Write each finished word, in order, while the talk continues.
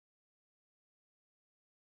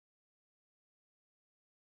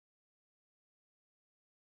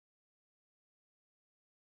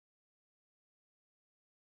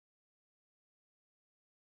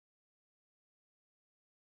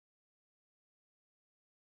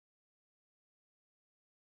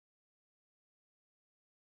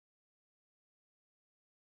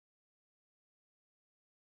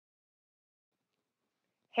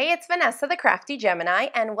Hey, it's Vanessa, the Crafty Gemini,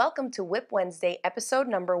 and welcome to WIP Wednesday, episode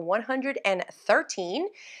number 113.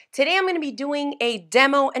 Today I'm going to be doing a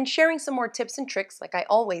demo and sharing some more tips and tricks, like I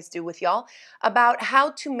always do with y'all, about how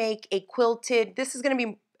to make a quilted. This is going to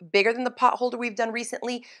be bigger than the pot holder we've done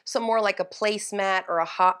recently, so more like a placemat or a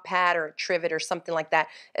hotpad or a trivet or something like that.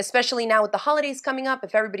 Especially now with the holidays coming up,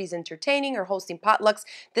 if everybody's entertaining or hosting potlucks,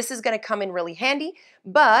 this is going to come in really handy.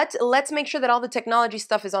 But let's make sure that all the technology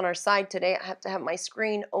stuff is on our side today. I have to have my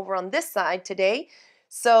screen over on this side today.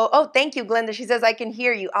 So, oh, thank you, Glenda. She says, I can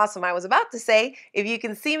hear you. Awesome. I was about to say, if you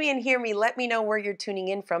can see me and hear me, let me know where you're tuning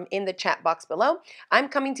in from in the chat box below. I'm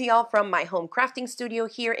coming to y'all from my home crafting studio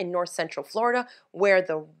here in North Central Florida, where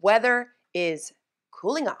the weather is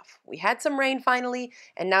cooling off. We had some rain finally,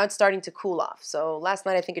 and now it's starting to cool off. So last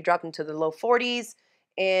night, I think it dropped into the low 40s.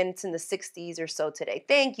 And it's in the 60s or so today.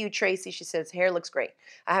 Thank you, Tracy. She says, hair looks great.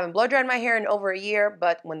 I haven't blow dried my hair in over a year,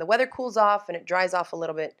 but when the weather cools off and it dries off a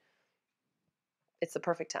little bit, it's the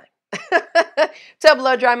perfect time to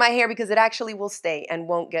blow dry my hair because it actually will stay and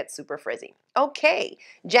won't get super frizzy. Okay.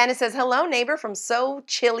 Janice says, hello, neighbor from So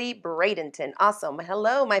Chilly, Bradenton. Awesome.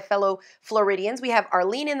 Hello, my fellow Floridians. We have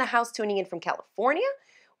Arlene in the house tuning in from California.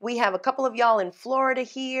 We have a couple of y'all in Florida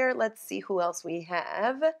here. Let's see who else we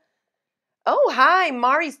have. Oh, hi.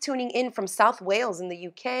 Mari's tuning in from South Wales in the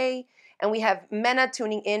UK. And we have Mena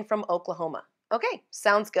tuning in from Oklahoma. Okay,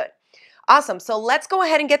 sounds good. Awesome. So let's go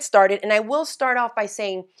ahead and get started. And I will start off by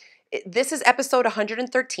saying this is episode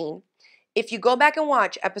 113. If you go back and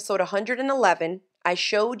watch episode 111, I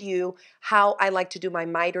showed you how I like to do my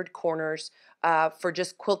mitered corners for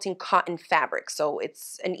just quilting cotton fabric. So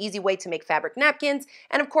it's an easy way to make fabric napkins.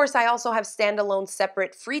 And of course, I also have standalone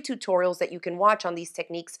separate free tutorials that you can watch on these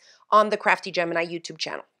techniques on the Crafty Gemini YouTube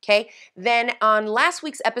channel. Okay. Then on last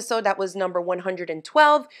week's episode, that was number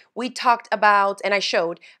 112, we talked about, and I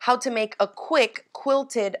showed how to make a quick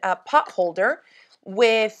quilted pot holder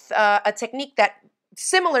with a technique that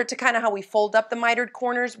similar to kind of how we fold up the mitered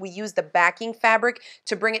corners. We use the backing fabric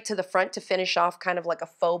to bring it to the front to finish off kind of like a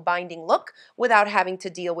faux binding look without having to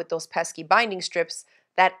deal with those pesky binding strips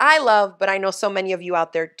that I love, but I know so many of you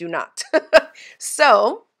out there do not.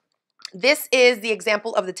 So this is the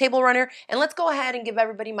example of the table runner, and let's go ahead and give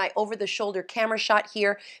everybody my over-the-shoulder camera shot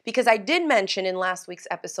here because I did mention in last week's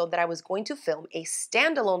episode that I was going to film a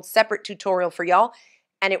standalone separate tutorial for y'all,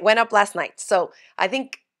 and it went up last night. So I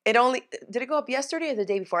think it only, did it go up yesterday or the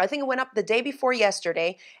day before? I think it went up the day before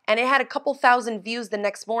yesterday, and it had a couple thousand views the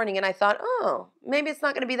next morning, and I thought, oh, maybe it's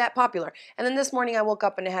not going to be that popular. And then this morning I woke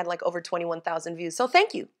up and it had like over 21,000 views. So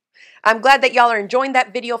thank you. I'm glad that y'all are enjoying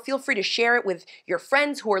that video. Feel free to share it with your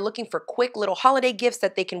friends who are looking for quick little holiday gifts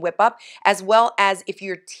that they can whip up, as well as if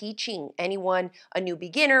you're teaching anyone, a new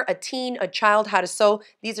beginner, a teen, a child, how to sew.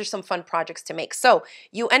 These are some fun projects to make. So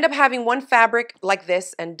you end up having one fabric like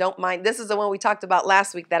this, and don't mind, this is the one we talked about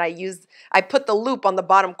last week that I used. I put the loop on the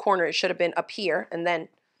bottom corner. It should have been up here, and then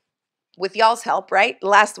with y'all's help, right?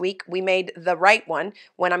 Last week, we made the right one.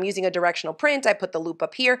 When I'm using a directional print, I put the loop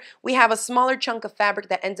up here. We have a smaller chunk of fabric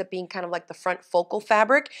that ends up being kind of like the front focal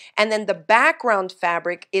fabric. And then the background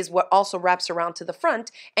fabric is what also wraps around to the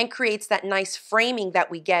front and creates that nice framing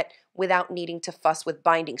that we get without needing to fuss with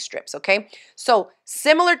binding strips, okay? So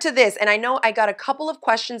similar to this, and I know I got a couple of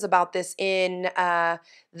questions about this in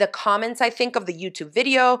the comments, I think, of the YouTube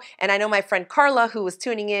video, and I know my friend Carla, who was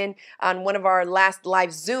tuning in on one of our last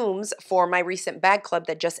live Zooms for my recent bag club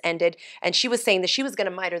that just ended, and she was saying that she was going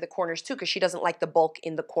to miter the corners too because she doesn't like the bulk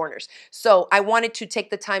in the corners. So I wanted to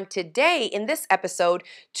take the time today in this episode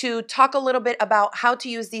to talk a little bit about how to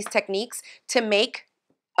use these techniques to make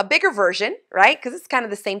a bigger version, right? Because it's kind of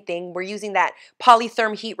the same thing. We're using that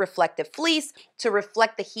polytherm heat reflective fleece to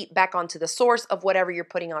reflect the heat back onto the source of whatever you're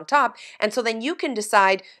putting on top. And so then you can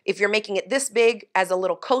decide if you're making it this big as a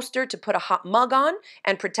little coaster to put a hot mug on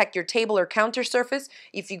and protect your table or counter surface.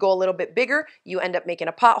 If you go a little bit bigger, you end up making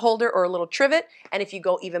a pot holder or a little trivet. And if you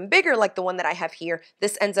go even bigger, like the one that I have here,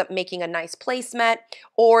 this ends up making a nice placemat.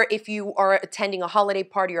 Or if you are attending a holiday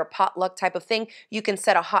party or a potluck type of thing, you can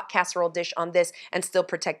set a hot casserole dish on this and still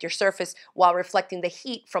protect your surface while reflecting the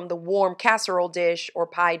heat from the warm casserole dish or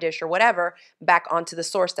pie dish or whatever back onto the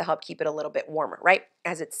source to help keep it a little bit warmer, right,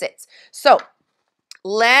 as it sits. So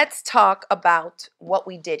let's talk about what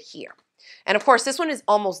we did here. And of course, this one is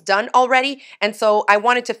almost done already. And so I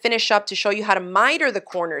wanted to finish up to show you how to miter the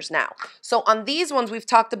corners now. So on these ones, we've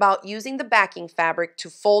talked about using the backing fabric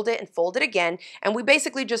to fold it and fold it again. And we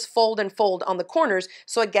basically just fold and fold on the corners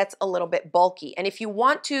so it gets a little bit bulky. And if you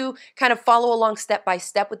want to kind of follow along step by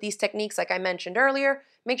step with these techniques, like I mentioned earlier,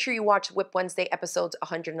 make sure you watch WIP Wednesday episodes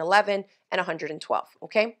 111 and 112,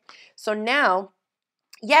 okay? So now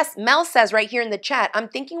Yes, Mel says right here in the chat, I'm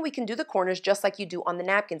thinking we can do the corners just like you do on the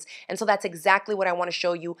napkins. And so that's exactly what I want to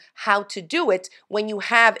show you how to do it when you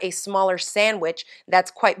have a smaller sandwich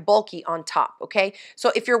that's quite bulky on top, okay?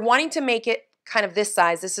 So if you're wanting to make it kind of this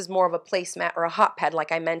size, this is more of a placemat or a hotpad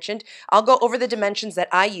like I mentioned, I'll go over the dimensions that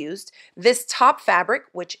I used. This top fabric,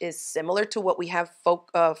 which is similar to what we have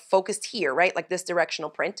focused here, right? Like this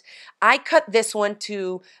directional print, I cut this one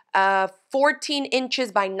to 14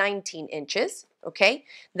 inches by 19 inches, okay?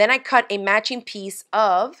 Then I cut a matching piece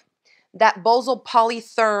of that Bosal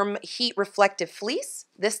Polytherm heat reflective fleece,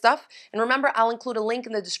 this stuff. And remember, I'll include a link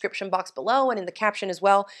in the description box below and in the caption as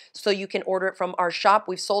well, so you can order it from our shop.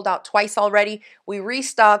 We've sold out twice already. We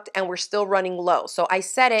restocked and we're still running low. So I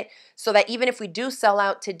set it so that even if we do sell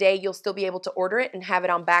out today, you'll still be able to order it and have it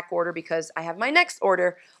on back order, because I have my next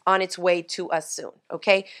order on its way to us soon,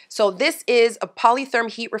 okay? So this is a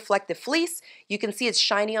Polytherm heat reflective fleece. You can see it's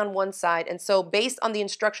shiny on one side, and so based on the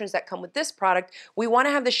instructions that come with this product, we want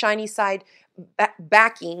to have the shiny side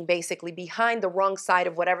backing basically behind the wrong side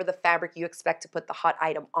of whatever the fabric you expect to put the hot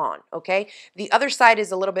item on, okay? The other side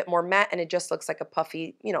is a little bit more matte and it just looks like a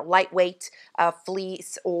puffy, you know, lightweight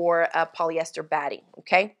fleece or a polyester batting,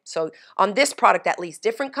 okay? So on this product at least,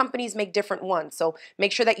 different companies make different ones, so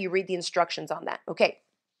make sure that you read the instructions on that, okay?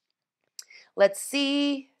 Let's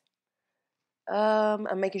see.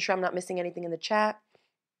 I'm making sure I'm not missing anything in the chat.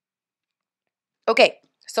 Okay,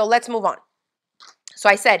 so let's move on. So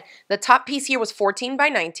I said the top piece here was 14 by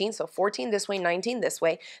 19, so 14 this way, 19 this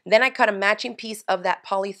way. Then I cut a matching piece of that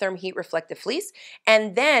Polytherm heat reflective fleece,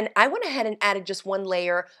 and then I went ahead and added just one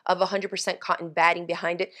layer of 100% cotton batting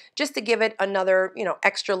behind it, just to give it another, you know,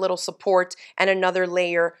 extra little support and another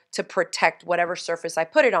layer to protect whatever surface I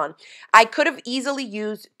put it on. I could have easily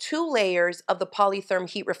used 2 layers of the Polytherm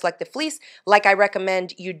heat reflective fleece, like I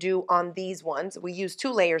recommend you do on these ones. We use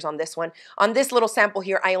 2 layers on this one. On this little sample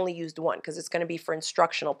here, I only used 1 because it's going to be for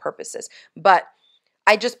instructional purposes. But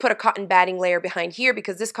I just put a cotton batting layer behind here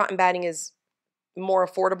because this cotton batting is more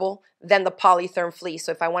affordable than the Polytherm fleece.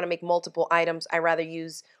 So if I want to make multiple items, I rather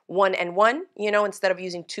use 1 and 1, you know, instead of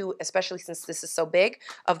using 2, especially since this is so big,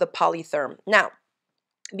 of the Polytherm. Now,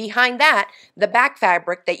 behind that, the back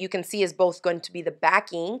fabric that you can see is both going to be the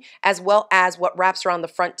backing as well as what wraps around the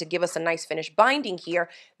front to give us a nice finished binding here.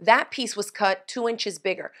 That piece was cut 2 inches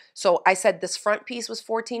bigger. So I said this front piece was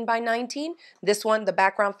 14 by 19. This one, the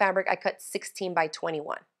background fabric, I cut 16 by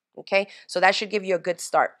 21. Okay, so that should give you a good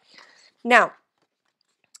start. Now,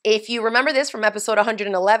 if you remember this from episode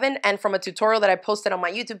 111 and from a tutorial that I posted on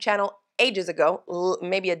my YouTube channel ages ago,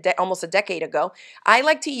 maybe almost a decade ago, I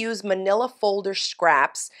like to use manila folder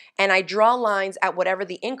scraps, and I draw lines at whatever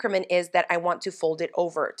the increment is that I want to fold it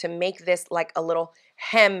over to make this like a little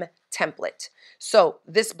hem template. So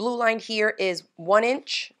this blue line here is 1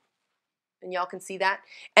 inch, and y'all can see that,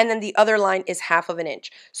 and then the other line is 1/2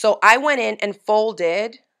 inch. So I went in and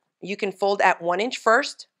folded. You can fold at 1 inch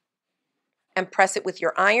first and press it with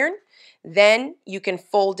your iron. Then you can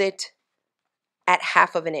fold it at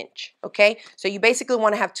 1/2 inch, okay? So you basically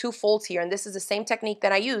want to have 2 folds here, and this is the same technique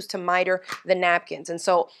that I use to miter the napkins. And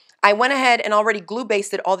so I went ahead and already glue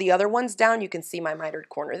basted all the other ones down. You can see my mitered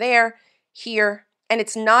corner there, here, and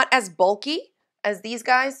it's not as bulky as these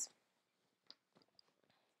guys.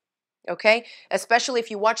 Okay, especially if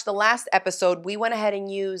you watch the last episode, we went ahead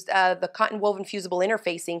and used the cotton woven fusible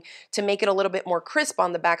interfacing to make it a little bit more crisp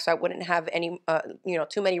on the back, so I wouldn't have any, you know,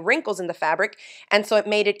 too many wrinkles in the fabric, and so it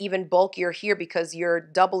made it even bulkier here because you're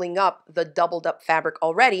doubling up the doubled up fabric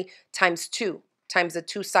already times 2, times the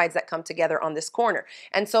 2 sides that come together on this corner.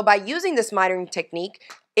 And so by using this mitering technique,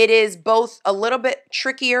 it is both a little bit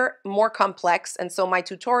trickier, more complex, and so my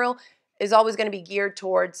tutorial is always going to be geared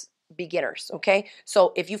towards beginners, okay?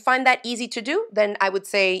 So if you find that easy to do, then I would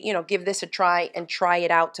say, you know, give this a try and try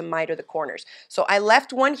it out to miter the corners. So I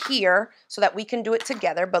left one here so that we can do it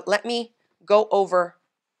together, but let me go over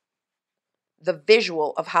the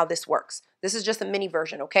visual of how this works. This is just a mini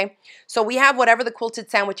version, okay? So we have whatever the quilted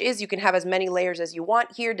sandwich is. You can have as many layers as you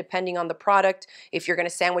want here, depending on the product. If you're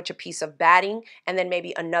gonna sandwich a piece of batting and then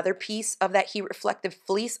maybe another piece of that heat reflective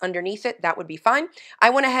fleece underneath it, that would be fine.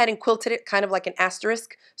 I went ahead and quilted it kind of like an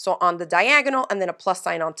asterisk, so on the diagonal and then a plus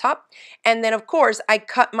sign on top. And then of course, I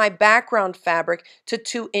cut my background fabric to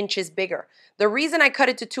 2 inches bigger. The reason I cut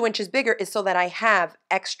it to 2 inches bigger is so that I have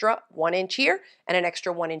extra 1 inch here and an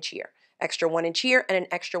extra 1 inch here. Extra 1 inch here and an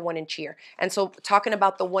extra 1 inch here. And so talking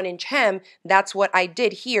about the 1 inch hem, that's what I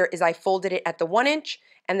did here is I folded it at the 1 inch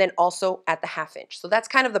and then also at the 1/2 inch. So that's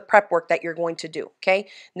kind of the prep work that you're going to do, okay?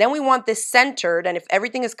 Then we want this centered, and if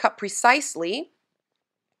everything is cut precisely,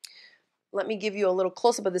 let me give you a little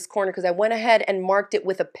close-up of this corner because I went ahead and marked it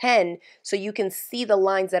with a pen so you can see the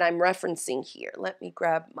lines that I'm referencing here. Let me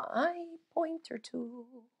grab my pointer tool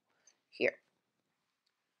here.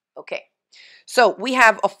 Okay. So we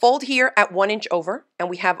have a fold here at 1 inch over, and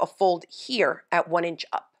we have a fold here at 1 inch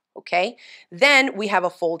up, okay? Then we have a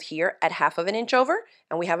fold here at 1/2 inch over,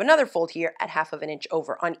 and we have another fold here at 1/2 inch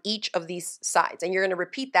over on each of these sides. And you're gonna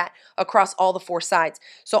repeat that across all the 4 sides.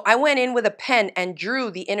 So I went in with a pen and drew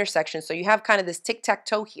the intersection. So you have kind of this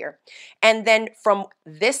tic-tac-toe here. And then from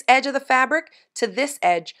this edge of the fabric to this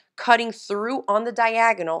edge, cutting through on the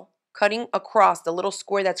diagonal, cutting across the little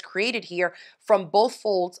square that's created here from both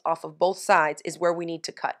folds off of both sides is where we need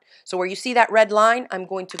to cut. So where you see that red line, I'm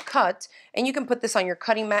going to cut, and you can put this on your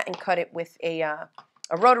cutting mat and cut it with a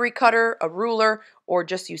rotary cutter, a ruler, or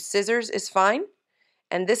just use scissors is fine.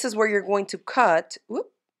 And this is where you're going to cut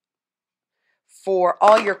for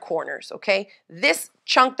all your corners, okay? This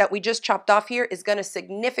chunk that we just chopped off here is going to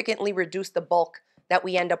significantly reduce the bulk that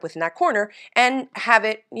we end up with in that corner and have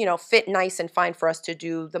it, you know, fit nice and fine for us to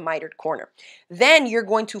do the mitered corner. Then you're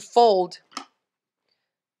going to fold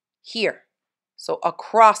here. So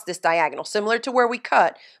across this diagonal, similar to where we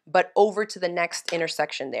cut, but over to the next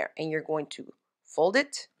intersection there. And you're going to fold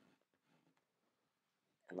it.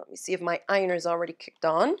 And let me see if my ironer is already kicked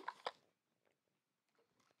on.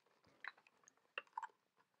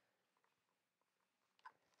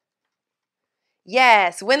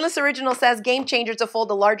 Yes, Winless Original says game changer to fold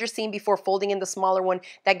the larger seam before folding in the smaller one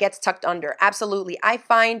that gets tucked under. Absolutely. I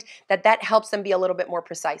find that that helps them be a little bit more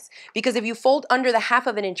precise because if you fold under the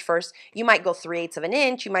 1/2 inch first, you might go 3/8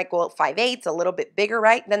 inch, you might go 5/8, a little bit bigger,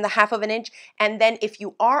 right, than the 1/2 inch. And then if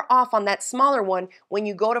you are off on that smaller one, when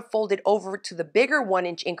you go to fold it over to the bigger 1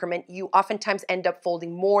 inch increment, you oftentimes end up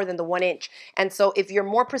folding more than the 1 inch. And so if you're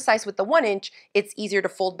more precise with the 1 inch, it's easier to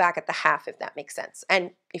fold back at the 1/2, if that makes sense.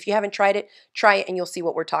 And if you haven't tried it, try it and you'll see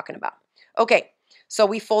what we're talking about. Okay, so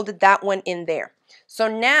we folded that one in there. So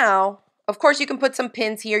now, of course, you can put some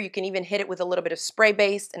pins here. You can even hit it with a little bit of spray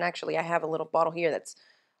base. And actually, I have a little bottle here that's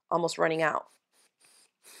almost running out.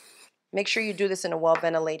 Make sure you do this in a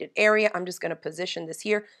well-ventilated area. I'm just going to position this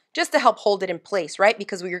here just to help hold it in place, right?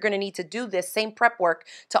 Because you're going to need to do this same prep work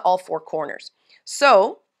to all 4 corners.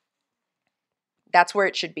 So that's where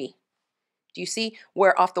it should be. Do you see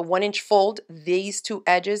where off the 1 inch fold, these 2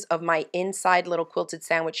 edges of my inside little quilted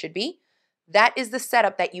sandwich should be? That is the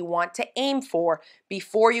setup that you want to aim for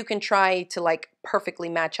before you can try to like perfectly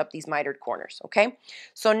match up these mitered corners, okay?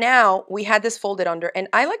 So now we had this folded under, and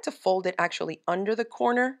I like to fold it actually under the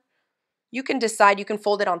corner. You can decide, you can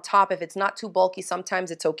fold it on top if it's not too bulky.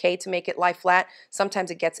 Sometimes it's okay to make it lie flat.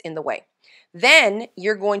 Sometimes it gets in the way. Then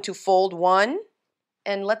you're going to fold one,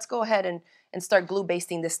 and let's go ahead and start glue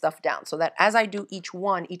basting this stuff down so that as I do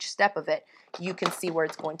each step of it, you can see where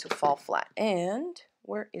it's going to fall flat. And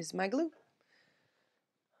where is my glue?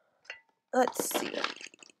 Let's see.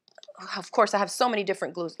 Of course, I have so many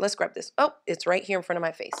different glues. Let's grab this. Oh, it's right here in front of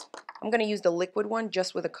my face. I'm going to use the liquid one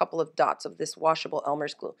just with a couple of dots of this washable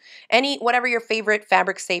Elmer's glue. Whatever your favorite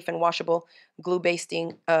fabric safe and washable glue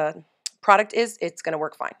basting product is, it's going to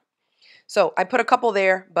work fine. So I put a couple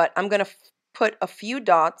there, but I'm going to put a few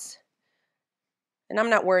dots. And I'm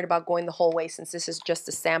not worried about going the whole way since this is just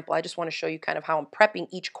a sample. I just want to show you kind of how I'm prepping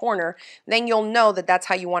each corner. Then you'll know that that's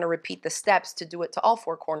how you want to repeat the steps to do it to all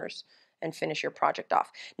 4 corners and finish your project off.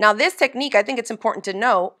 Now this technique, I think it's important to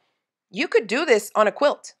know, you could do this on a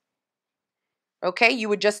quilt. Okay, you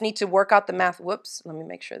would just need to work out the math. Whoops, let me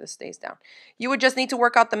make sure this stays down. You would just need to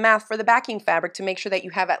work out the math for the backing fabric to make sure that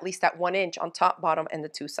you have at least that 1 inch on top, bottom, and the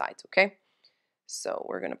 2 sides, okay? So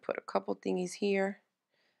we're going to put a couple thingies here.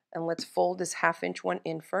 And let's fold this 1/2 inch one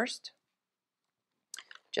in first,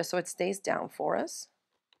 just so it stays down for us.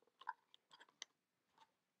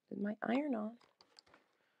 Is my iron on?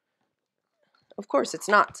 Of course it's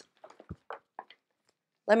not.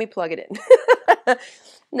 Let me plug it in.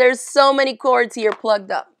 There's so many cords here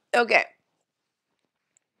plugged up. Okay.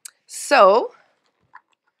 So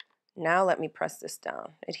now let me press this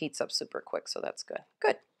down. It heats up super quick, so that's good.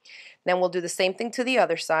 Good. Then we'll do the same thing to the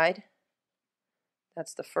other side.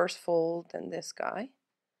 That's the first fold, then this guy.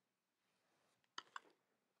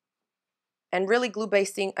 And really glue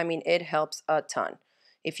basting, I mean, it helps a ton.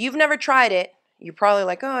 If you've never tried it, you're probably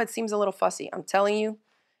like, oh, it seems a little fussy. I'm telling you,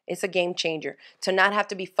 it's a game changer to not have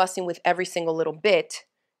to be fussing with every single little bit,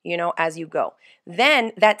 you know, as you go.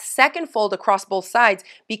 Then that second fold across both sides,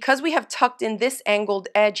 because we have tucked in this angled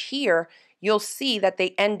edge here, you'll see that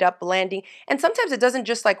they end up landing. And sometimes it doesn't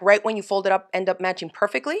just like right when you fold it up, end up matching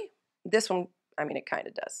perfectly. This one, I mean, it kind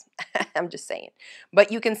of does. I'm just saying.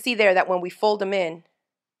 But you can see there that when we fold them in,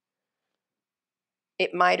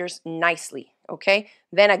 it miters nicely, okay?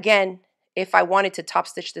 Then again, if I wanted to top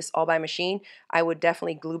stitch this all by machine, I would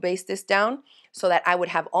definitely glue base this down so that I would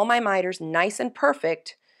have all my miters nice and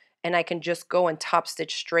perfect, and I can just go and top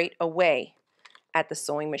stitch straight away at the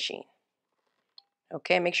sewing machine.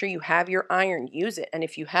 Okay, make sure you have your iron, use it. And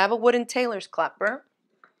if you have a wooden tailor's clapper,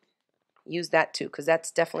 use that too, because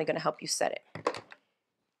that's definitely going to help you set it.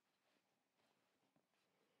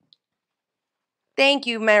 Thank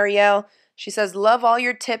you, Marielle. She says, love all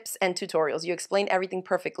your tips and tutorials. You explain everything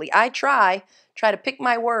perfectly. I try to pick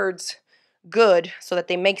my words good so that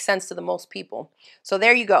they make sense to the most people. So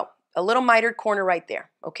there you go. A little mitered corner right there,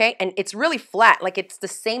 okay? And it's really flat, like it's the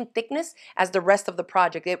same thickness as the rest of the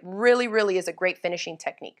project. It really, really is a great finishing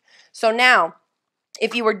technique. So now,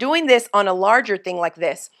 if you were doing this on a larger thing like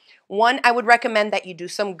this, one, I would recommend that you do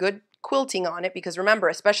some good quilting on it, because remember,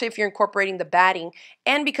 especially if you're incorporating the batting,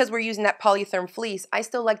 and because we're using that polytherm fleece, I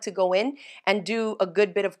still like to go in and do a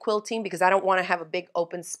good bit of quilting because I don't want to have a big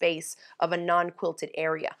open space of a non-quilted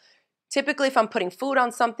area. Typically, if I'm putting food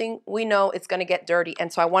on something, we know it's going to get dirty,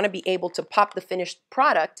 and so I want to be able to pop the finished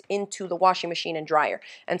product into the washing machine and dryer.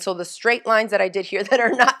 And so the straight lines that I did here that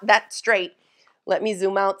are not that straight, let me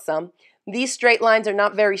zoom out some. These straight lines are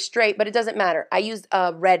not very straight, but it doesn't matter. I used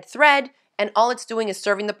a red thread, and all it's doing is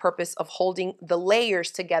serving the purpose of holding the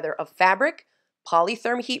layers together of fabric,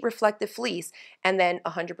 polytherm heat reflective fleece, and then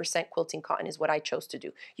 100% quilting cotton is what I chose to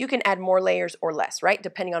do. You can add more layers or less, right?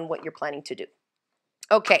 Depending on what you're planning to do.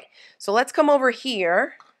 Okay, so let's come over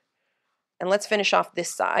here and let's finish off this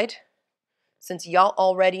side. Since y'all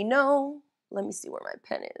already know, let me see where my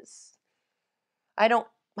pen is. I don't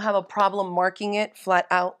have a problem marking it flat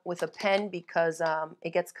out with a pen because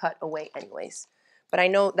it gets cut away anyways. But I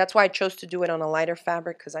know that's why I chose to do it on a lighter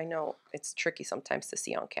fabric, because I know it's tricky sometimes to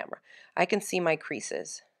see on camera. I can see my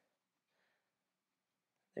creases.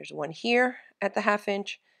 There's one here at the 1/2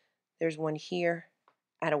 inch. There's one here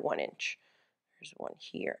at a 1 inch. There's one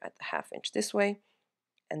here at the 1/2 inch this way,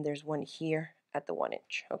 and there's one here at the 1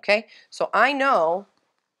 inch, okay? So I know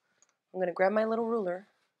I'm gonna grab my little ruler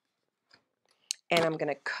and I'm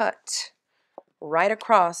gonna cut right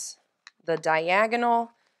across the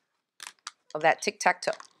diagonal of that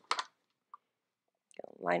tic-tac-toe.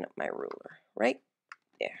 Line up my ruler right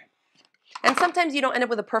there. And sometimes you don't end up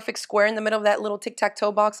with a perfect square in the middle of that little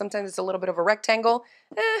tic-tac-toe box. Sometimes it's a little bit of a rectangle.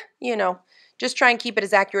 You know, just try and keep it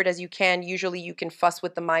as accurate as you can. Usually you can fuss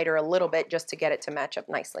with the miter a little bit just to get it to match up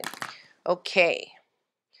nicely. Okay,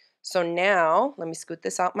 so now let me scoot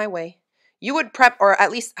this out my way. You would prep, or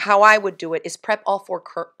at least how I would do it, is prep all 4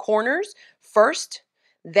 corners first,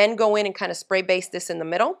 then go in and kind of spray base this in the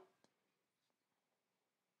middle.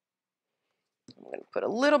 I'm going to put a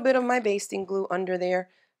little bit of my basting glue under there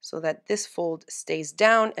so that this fold stays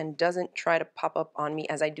down and doesn't try to pop up on me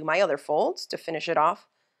as I do my other folds to finish it off.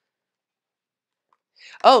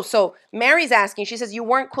 Oh, so Mary's asking, she says, you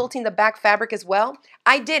weren't quilting the back fabric as well?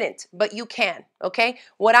 I didn't, but you can, okay?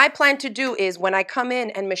 What I plan to do is when I come in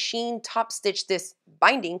and machine top stitch this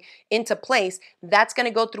binding into place, that's gonna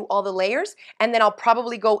go through all the layers, and then I'll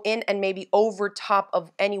probably go in and maybe over top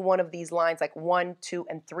of any one of these lines, like 1, 2,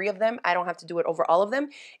 and 3 of them, I don't have to do it over all of them,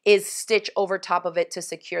 is stitch over top of it to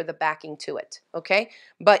secure the backing to it, okay?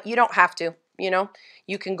 But you don't have to. You know,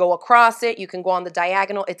 you can go across it, you can go on the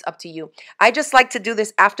diagonal, it's up to you. I just like to do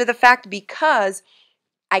this after the fact because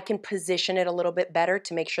I can position it a little bit better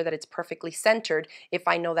to make sure that it's perfectly centered if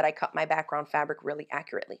I know that I cut my background fabric really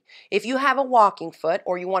accurately. If you have a walking foot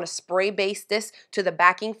or you want to spray base this to the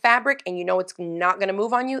backing fabric and you know it's not going to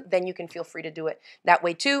move on you, then you can feel free to do it that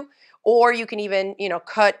way too. Or you can even, you know,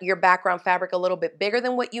 cut your background fabric a little bit bigger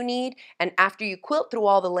than what you need, and after you quilt through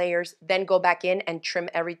all the layers, then go back in and trim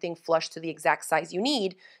everything flush to the exact size you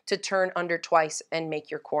need to turn under twice and make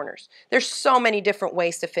your corners. There's so many different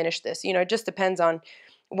ways to finish this. You know, it just depends on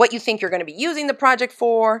what you think you're going to be using the project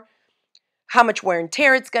for, how much wear and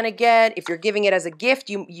tear it's going to get. If you're giving it as a gift,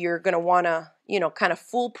 you're going to want to, you know, kind of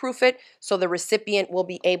foolproof it so the recipient will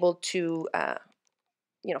be able to,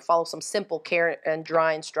 you know, follow some simple care and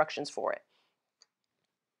dry instructions for it.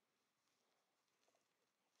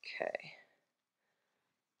 Okay.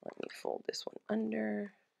 Let me fold this one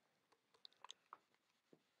under.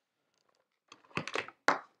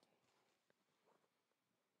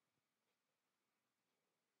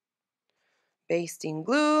 Basting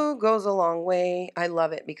glue goes a long way. I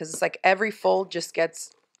love it because it's like every fold just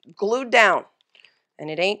gets glued down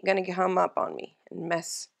and it ain't going to come up on me and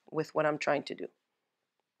mess with what I'm trying to do.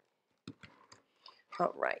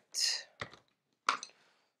 All right.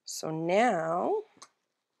 So now,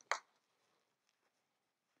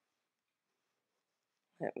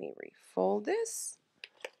 let me refold this.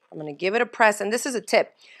 I'm going to give it a press, and this is a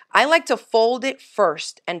tip. I like to fold it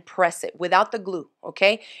first and press it without the glue,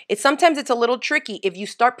 okay? Sometimes it's a little tricky if you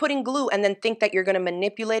start putting glue and then think that you're going to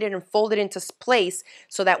manipulate it and fold it into place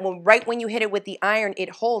so that right when you hit it with the iron,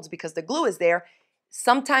 it holds because the glue is there.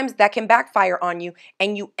 Sometimes that can backfire on you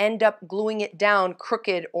and you end up gluing it down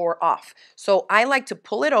crooked or off. So I like to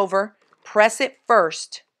pull it over, press it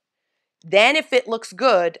first. Then if it looks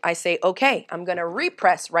good, I say, okay, I'm going to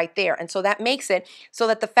repress right there. And so that makes it so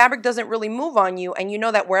that the fabric doesn't really move on you. And you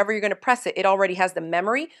know that wherever you're going to press it, it already has the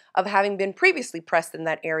memory of having been previously pressed in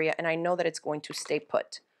that area. And I know that it's going to stay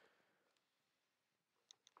put.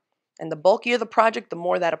 And the bulkier the project, the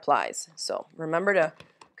more that applies. So remember to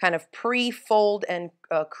kind of pre-fold and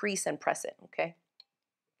crease and press it, okay?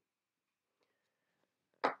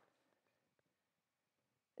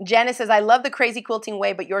 Janice says, I love the crazy quilting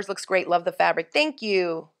way, but yours looks great. Love the fabric. Thank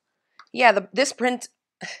you. Yeah, this print,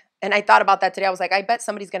 and I thought about that today. I was like, I bet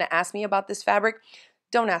somebody's going to ask me about this fabric.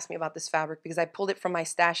 Don't ask me about this fabric because I pulled it from my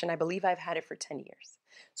stash and I believe I've had it for 10 years.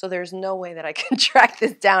 So there's no way that I can track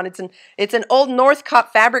this down. It's an old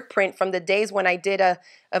Northcott fabric print from the days when I did a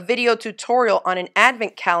video tutorial on an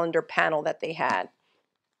advent calendar panel that they had.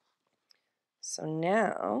 So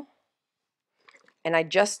now, and I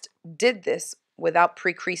just did this without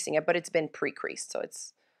pre-creasing it, but it's been pre-creased. So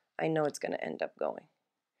I know it's going to end up going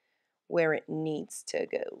where it needs to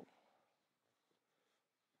go.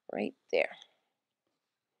 Right there.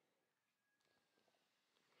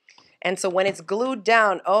 And so when it's glued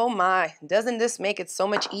down, oh my, doesn't this make it so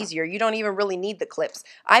much easier? You don't even really need the clips.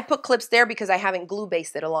 I put clips there because I haven't glue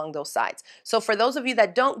basted along those sides. So for those of you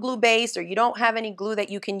that don't glue baste or you don't have any glue that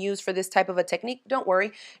you can use for this type of a technique, don't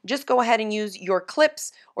worry. Just go ahead and use your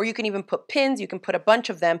clips, or you can even put pins. You can put a bunch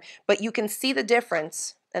of them, but you can see the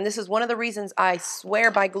difference. And this is one of the reasons I swear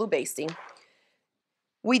by glue basting.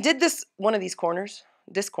 We did one of these corners,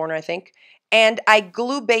 this corner I think, and I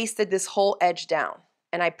glue basted this whole edge down.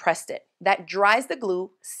 And I pressed it. That dries the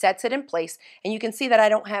glue, sets it in place, and you can see that I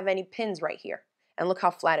don't have any pins right here. And look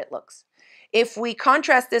how flat it looks. If we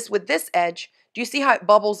contrast this with this edge, do you see how it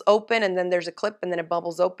bubbles open and then there's a clip and then it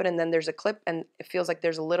bubbles open and then there's a clip and it feels like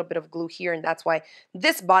there's a little bit of glue here, and that's why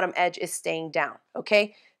this bottom edge is staying down,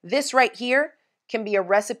 okay? This right here can be a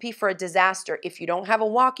recipe for a disaster if you don't have a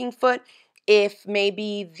walking foot. If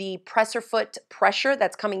maybe the presser foot pressure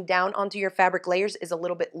that's coming down onto your fabric layers is a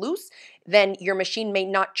little bit loose, then your machine may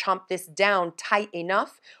not chomp this down tight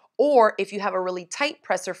enough. Or if you have a really tight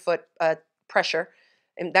presser foot pressure,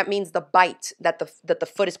 and that means the bite that the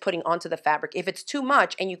foot is putting onto the fabric. If it's too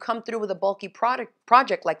much and you come through with a bulky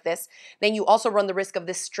project like this, then you also run the risk of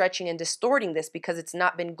this stretching and distorting this because it's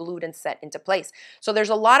not been glued and set into place. So there's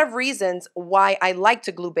a lot of reasons why I like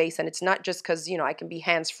to glue base, and it's not just because, you know, I can be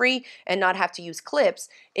hands-free and not have to use clips.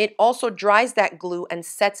 It also dries that glue and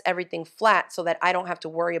sets everything flat so that I don't have to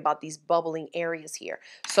worry about these bubbling areas here.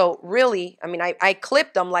 So really, I mean, I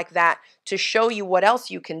clipped them like that to show you what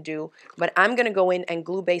else you can do, but I'm going to go in and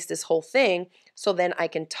glue base this whole thing so then I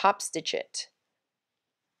can top stitch it.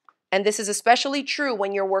 And this is especially true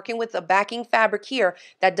when you're working with a backing fabric here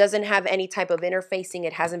that doesn't have any type of interfacing.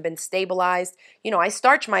 It hasn't been stabilized. You know, I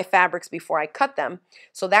starch my fabrics before I cut them,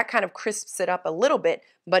 so that kind of crisps it up a little bit,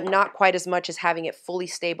 but not quite as much as having it fully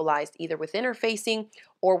stabilized either with interfacing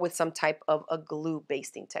or with some type of a glue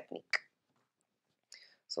basting technique.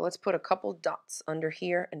 So let's put a couple dots under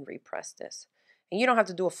here and repress this. And you don't have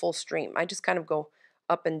to do a full stream. I just kind of go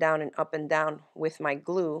up and down with my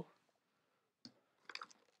glue.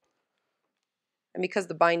 And because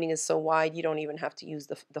the binding is so wide, you don't even have to use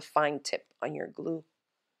the fine tip on your glue.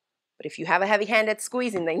 But if you have a heavy hand at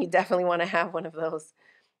squeezing, then you definitely want to have one of those.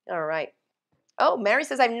 All right. Oh, Mary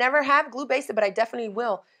says, I've never have glue basted, but I definitely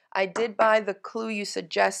will. I did buy the glue you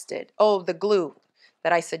suggested. Oh, the glue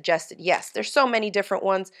that I suggested. Yes, there's so many different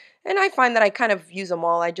ones, and I find that I kind of use them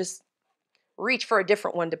all. I just reach for a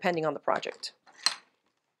different one depending on the project.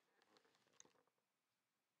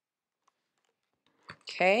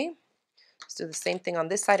 Okay, let's do the same thing on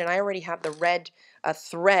this side, and I already have the red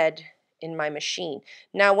thread in my machine.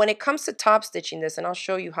 Now, when it comes to top stitching this, and I'll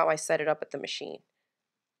show you how I set it up at the machine,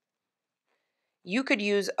 you could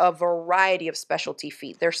use a variety of specialty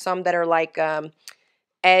feet. There's some that are like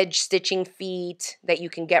edge stitching feet that you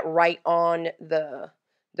can get right on the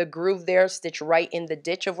groove there, stitch right in the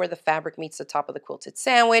ditch of where the fabric meets the top of the quilted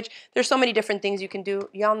sandwich. There's so many different things you can do.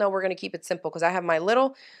 Y'all know we're going to keep it simple because I have my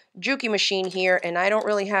little Juki machine here, and I don't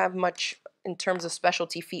really have much in terms of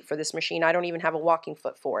specialty feet for this machine. I don't even have a walking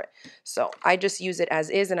foot for it. So I just use it as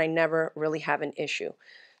is, and I never really have an issue.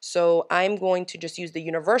 So I'm going to just use the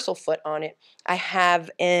universal foot on it. I have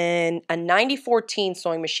a 9014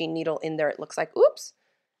 sewing machine needle in there, it looks like. Oops.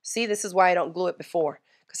 See, this is why I don't glue it before.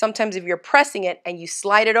 Because sometimes if you're pressing it and you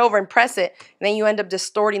slide it over and press it, then you end up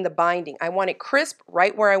distorting the binding. I want it crisp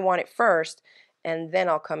right where I want it first, and then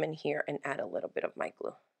I'll come in here and add a little bit of my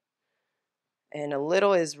glue. And a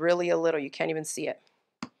little is really a little. You can't even see it.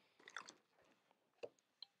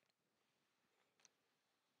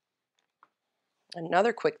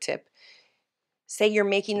 Another quick tip. Say you're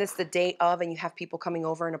making this the day of and you have people coming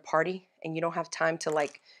over in a party and you don't have time to,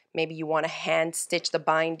 like, maybe you want to hand stitch the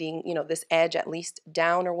binding, you know, this edge at least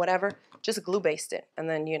down or whatever. Just glue baste it. And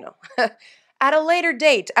then, you know, at a later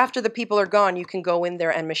date, after the people are gone, you can go in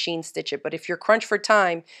there and machine stitch it. But if you're crunched for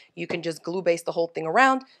time, you can just glue baste the whole thing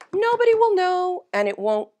around. Nobody will know and it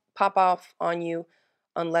won't pop off on you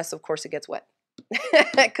unless, of course, it gets wet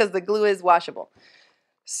because the glue is washable.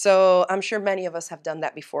 So I'm sure many of us have done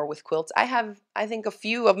that before with quilts. I have, I think, a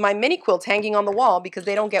few of my mini quilts hanging on the wall because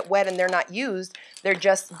they don't get wet and they're not used. They're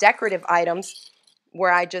just decorative items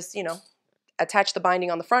where I just, you know, attach the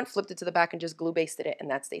binding on the front, flipped it to the back, and just glue basted it, and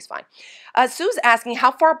that stays fine. Sue's asking,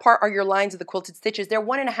 how far apart are your lines of the quilted stitches? They're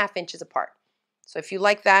 1.5 inches apart. So if you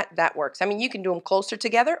like that, that works. I mean, you can do them closer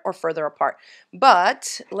together or further apart.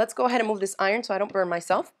 But let's go ahead and move this iron so I don't burn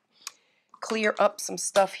myself. Clear up some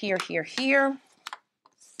stuff here, here.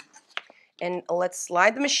 And let's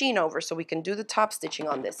slide the machine over so we can do the top stitching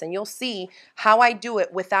on this. And you'll see how I do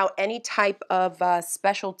it without any type of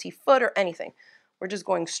specialty foot or anything. We're just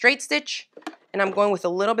going straight stitch, and I'm going with a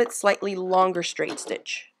little bit slightly longer straight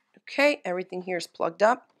stitch. Okay, everything here is plugged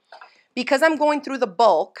up. Because I'm going through the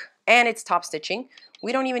bulk and it's top stitching,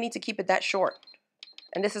 we don't even need to keep it that short.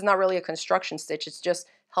 And this is not really a construction stitch, it's just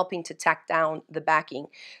helping to tack down the backing.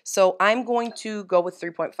 So I'm going to go with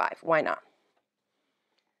 3.5. Why not?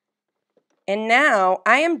 And now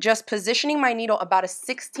I am just positioning my needle about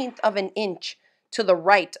 1/16 of an inch to the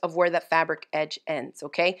right of where that fabric edge ends,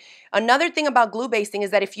 okay? Another thing about glue basting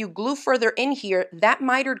is that if you glue further in here, that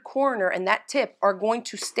mitered corner and that tip are going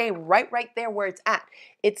to stay right there where it's at.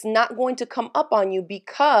 It's not going to come up on you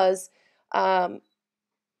because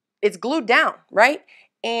it's glued down, right?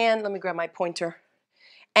 And let me grab my pointer.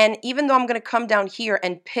 And even though I'm gonna come down here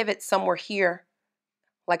and pivot somewhere here,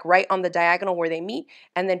 like right on the diagonal where they meet,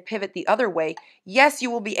 and then pivot the other way, yes,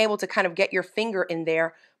 you will be able to kind of get your finger in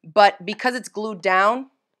there, but because it's glued down,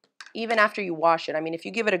 even after you wash it, I mean, if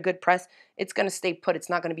you give it a good press, it's going to stay put. It's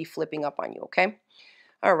not going to be flipping up on you, okay?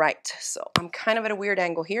 All right, so I'm kind of at a weird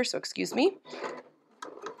angle here, so excuse me.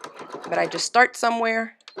 But I just start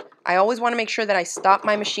somewhere. I always want to make sure that I stop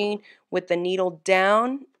my machine with the needle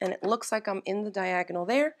down, and it looks like I'm in the diagonal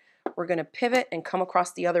there. We're going to pivot and come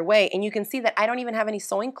across the other way. And you can see that I don't even have any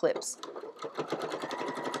sewing clips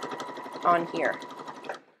on here.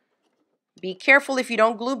 Be careful if you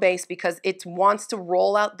don't glue baste because it wants to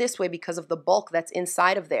roll out this way because of the bulk that's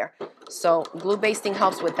inside of there. So glue basting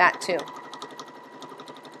helps with that too.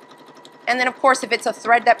 And then of course, if it's a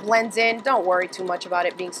thread that blends in, don't worry too much about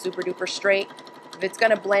it being super duper straight. If it's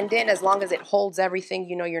going to blend in, as long as it holds everything,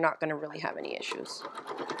 you know you're not going to really have any issues.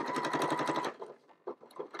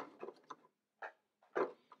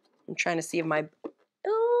 I'm trying to see if my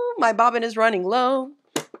bobbin is running low.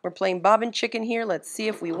 We're playing bobbin chicken here. Let's see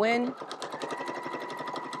if we win.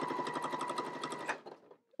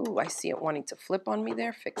 Ooh, I see it wanting to flip on me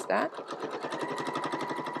there. Fix that.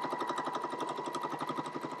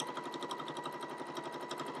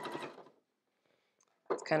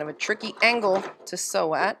 It's kind of a tricky angle to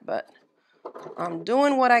sew at, but I'm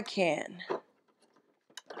doing what I can.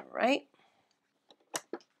 All right.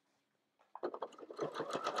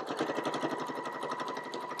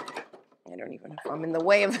 I don't even know if I'm in the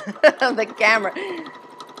way of the camera.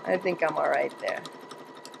 I think I'm all right there.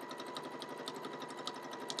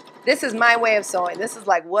 This is my way of sewing. This is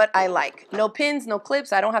like what I like. No pins, no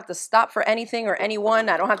clips. I don't have to stop for anything or anyone.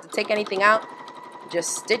 I don't have to take anything out.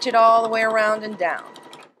 Just stitch it all the way around and down.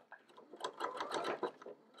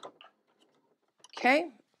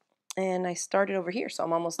 Okay. And I started over here, so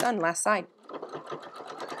I'm almost done. Last side.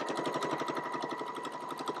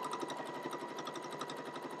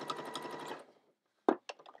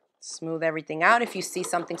 Smooth everything out if you see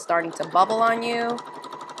something starting to bubble on you.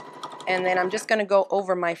 And then I'm just going to go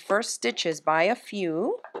over my first stitches by a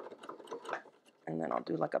few. And then I'll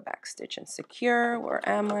do like a back stitch and secure. Where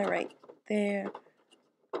am I? Right there.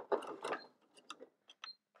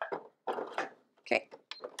 Okay.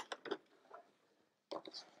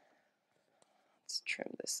 Let's trim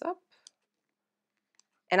this up.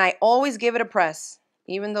 And I always give it a press,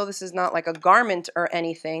 even though this is not like a garment or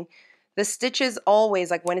anything. The stitches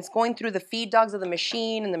always, like when it's going through the feed dogs of the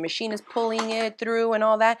machine and the machine is pulling it through and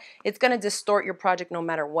all that, it's going to distort your project no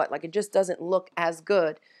matter what. Like it just doesn't look as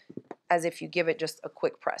good as if you give it just a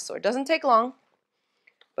quick press. So it doesn't take long,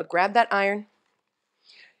 but grab that iron.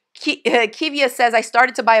 Kivia says, I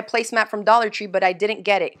started to buy a placemat from Dollar Tree, but I didn't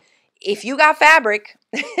get it. If you got fabric,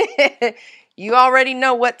 you already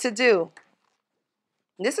know what to do.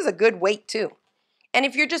 This is a good weight too. And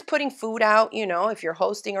if you're just putting food out, you know, if you're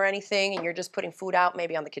hosting or anything and you're just putting food out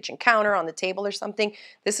maybe on the kitchen counter, on the table or something,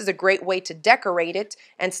 this is a great way to decorate it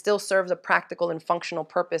and still serve the practical and functional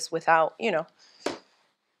purpose without, you know,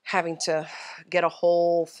 having to get a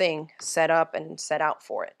whole thing set up and set out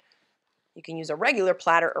for it. You can use a regular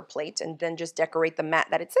platter or plate and then just decorate the mat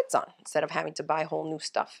that it sits on instead of having to buy whole new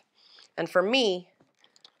stuff. And for me,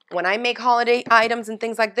 when I make holiday items and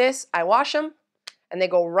things like this, I wash them and they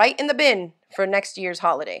go right in the bin for next year's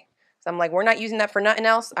holiday. So I'm like, we're not using that for nothing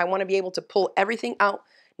else. I want to be able to pull everything out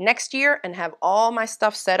next year and have all my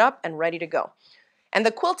stuff set up and ready to go. And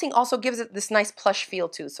the quilting also gives it this nice plush feel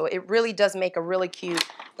too. So it really does make a really cute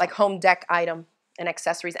like home deck item and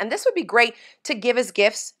accessories. And this would be great to give as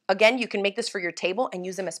gifts. Again, you can make this for your table and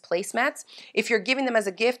use them as placemats. If you're giving them as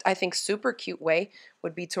a gift, I think super cute way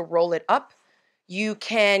would be to roll it up. You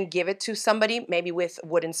can give it to somebody maybe with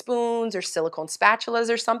wooden spoons or silicone spatulas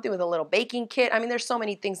or something with a little baking kit. I mean, there's so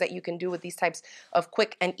many things that you can do with these types of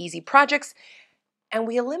quick and easy projects. And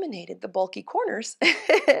we eliminated the bulky corners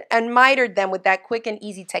and mitered them with that quick and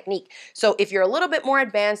easy technique. So if you're a little bit more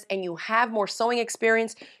advanced and you have more sewing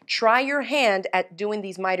experience, try your hand at doing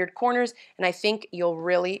these mitered corners, and I think you'll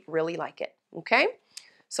really, really like it, okay?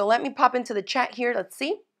 So let me pop into the chat here. Let's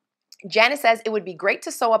see. Janice says, it would be great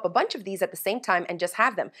to sew up a bunch of these at the same time and just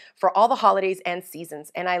have them for all the holidays and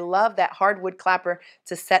seasons. And I love that hardwood clapper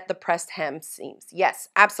to set the pressed hem seams. Yes,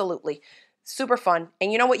 absolutely. Super fun.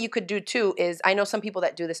 And you know what you could do too is, I know some people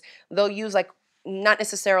that do this, they'll use like not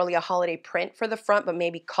necessarily a holiday print for the front, but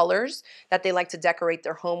maybe colors that they like to decorate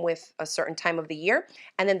their home with a certain time of the year.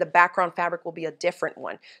 And then the background fabric will be a different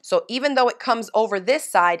one. So even though it comes over this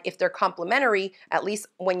side, if they're complementary, at least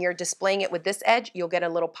when you're displaying it with this edge, you'll get a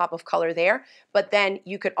little pop of color there. But then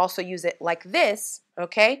you could also use it like this,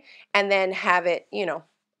 okay? And then have it, you know,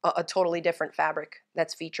 a totally different fabric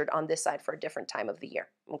that's featured on this side for a different time of the year,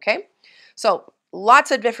 okay? So lots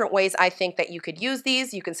of different ways I think that you could use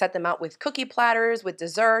these. You can set them out with cookie platters, with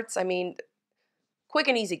desserts. I mean, quick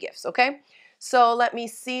and easy gifts, okay? So let me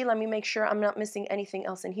see. Let me make sure I'm not missing anything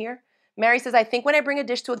else in here. Mary says, I think when I bring a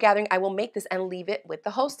dish to a gathering, I will make this and leave it with the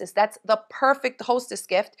hostess. That's the perfect hostess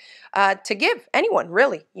gift to give anyone,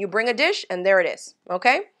 really. You bring a dish and there it is,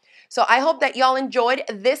 okay? So I hope that y'all enjoyed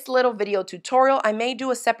this little video tutorial. I may do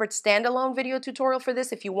a separate standalone video tutorial for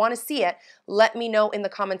this. If you want to see it, let me know in the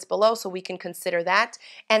comments below so we can consider that.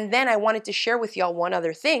 And then I wanted to share with y'all one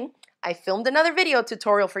other thing. I filmed another video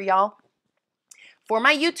tutorial for y'all for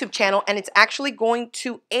my YouTube channel, and it's actually going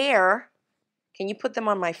to air. Can you put them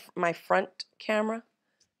on my front camera?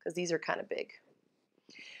 Because these are kind of big.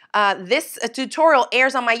 This tutorial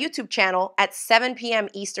airs on my YouTube channel at 7 p.m.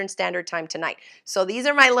 Eastern Standard Time tonight. So these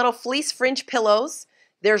are my little fleece fringe pillows.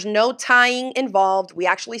 There's no tying involved. We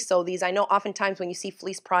actually sew these. I know oftentimes when you see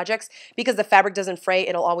fleece projects, because the fabric doesn't fray,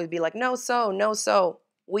 it'll always be like, no sew, no sew.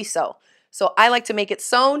 We sew. So I like to make it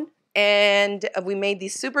sewn. And we made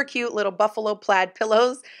these super cute little buffalo plaid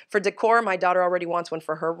pillows for decor. My daughter already wants one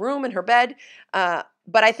for her room and her bed. But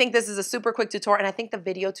I think this is a super quick tutorial. And I think the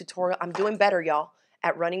video tutorial, I'm doing better, y'all,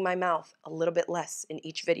 at running my mouth a little bit less in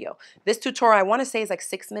each video. This tutorial, I want to say, is like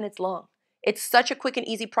 6 minutes long. It's such a quick and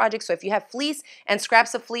easy project. So if you have fleece and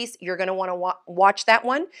scraps of fleece, you're going to want to watch that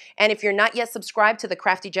one. And if you're not yet subscribed to the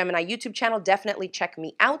Crafty Gemini YouTube channel, definitely check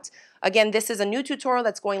me out. Again, this is a new tutorial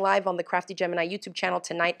that's going live on the Crafty Gemini YouTube channel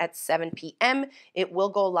tonight at 7 p.m. It will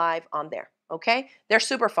go live on there, okay? They're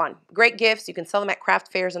super fun. Great gifts. You can sell them at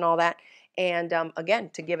craft fairs and all that. And again,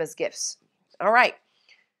 to give as gifts. All right.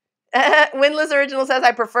 Windless Original says,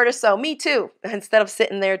 I prefer to sew. Me too, instead of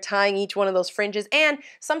sitting there tying each one of those fringes. And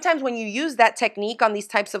sometimes when you use that technique on these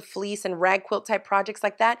types of fleece and rag quilt type projects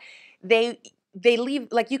like that, they leave,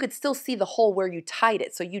 like you could still see the hole where you tied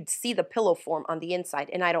it. So you'd see the pillow form on the inside,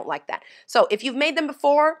 and I don't like that. So if you've made them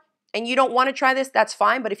before and you don't want to try this, that's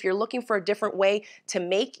fine. But if you're looking for a different way to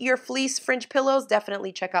make your fleece fringe pillows,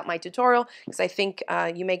 definitely check out my tutorial, because I think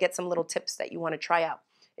you may get some little tips that you want to try out.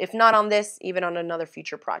 If not on this, even on another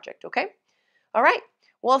future project, okay? All right.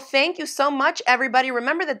 Well, thank you so much, everybody.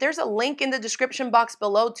 Remember that there's a link in the description box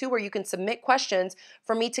below, too, where you can submit questions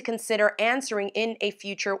for me to consider answering in a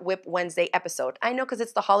future WIP Wednesday episode. I know because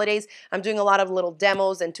it's the holidays, I'm doing a lot of little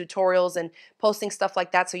demos and tutorials and posting stuff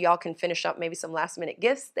like that so y'all can finish up maybe some last-minute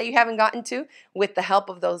gifts that you haven't gotten to with the help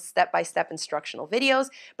of those step-by-step instructional videos.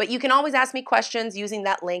 But you can always ask me questions using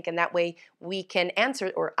that link, and that way we can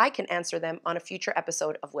answer, or I can answer them on a future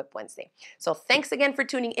episode of WIP Wednesday. So thanks again for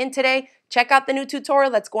tuning in today. Check out the new tutorial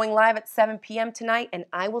that's going live at 7 p.m. tonight, and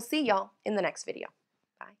I will see y'all in the next video.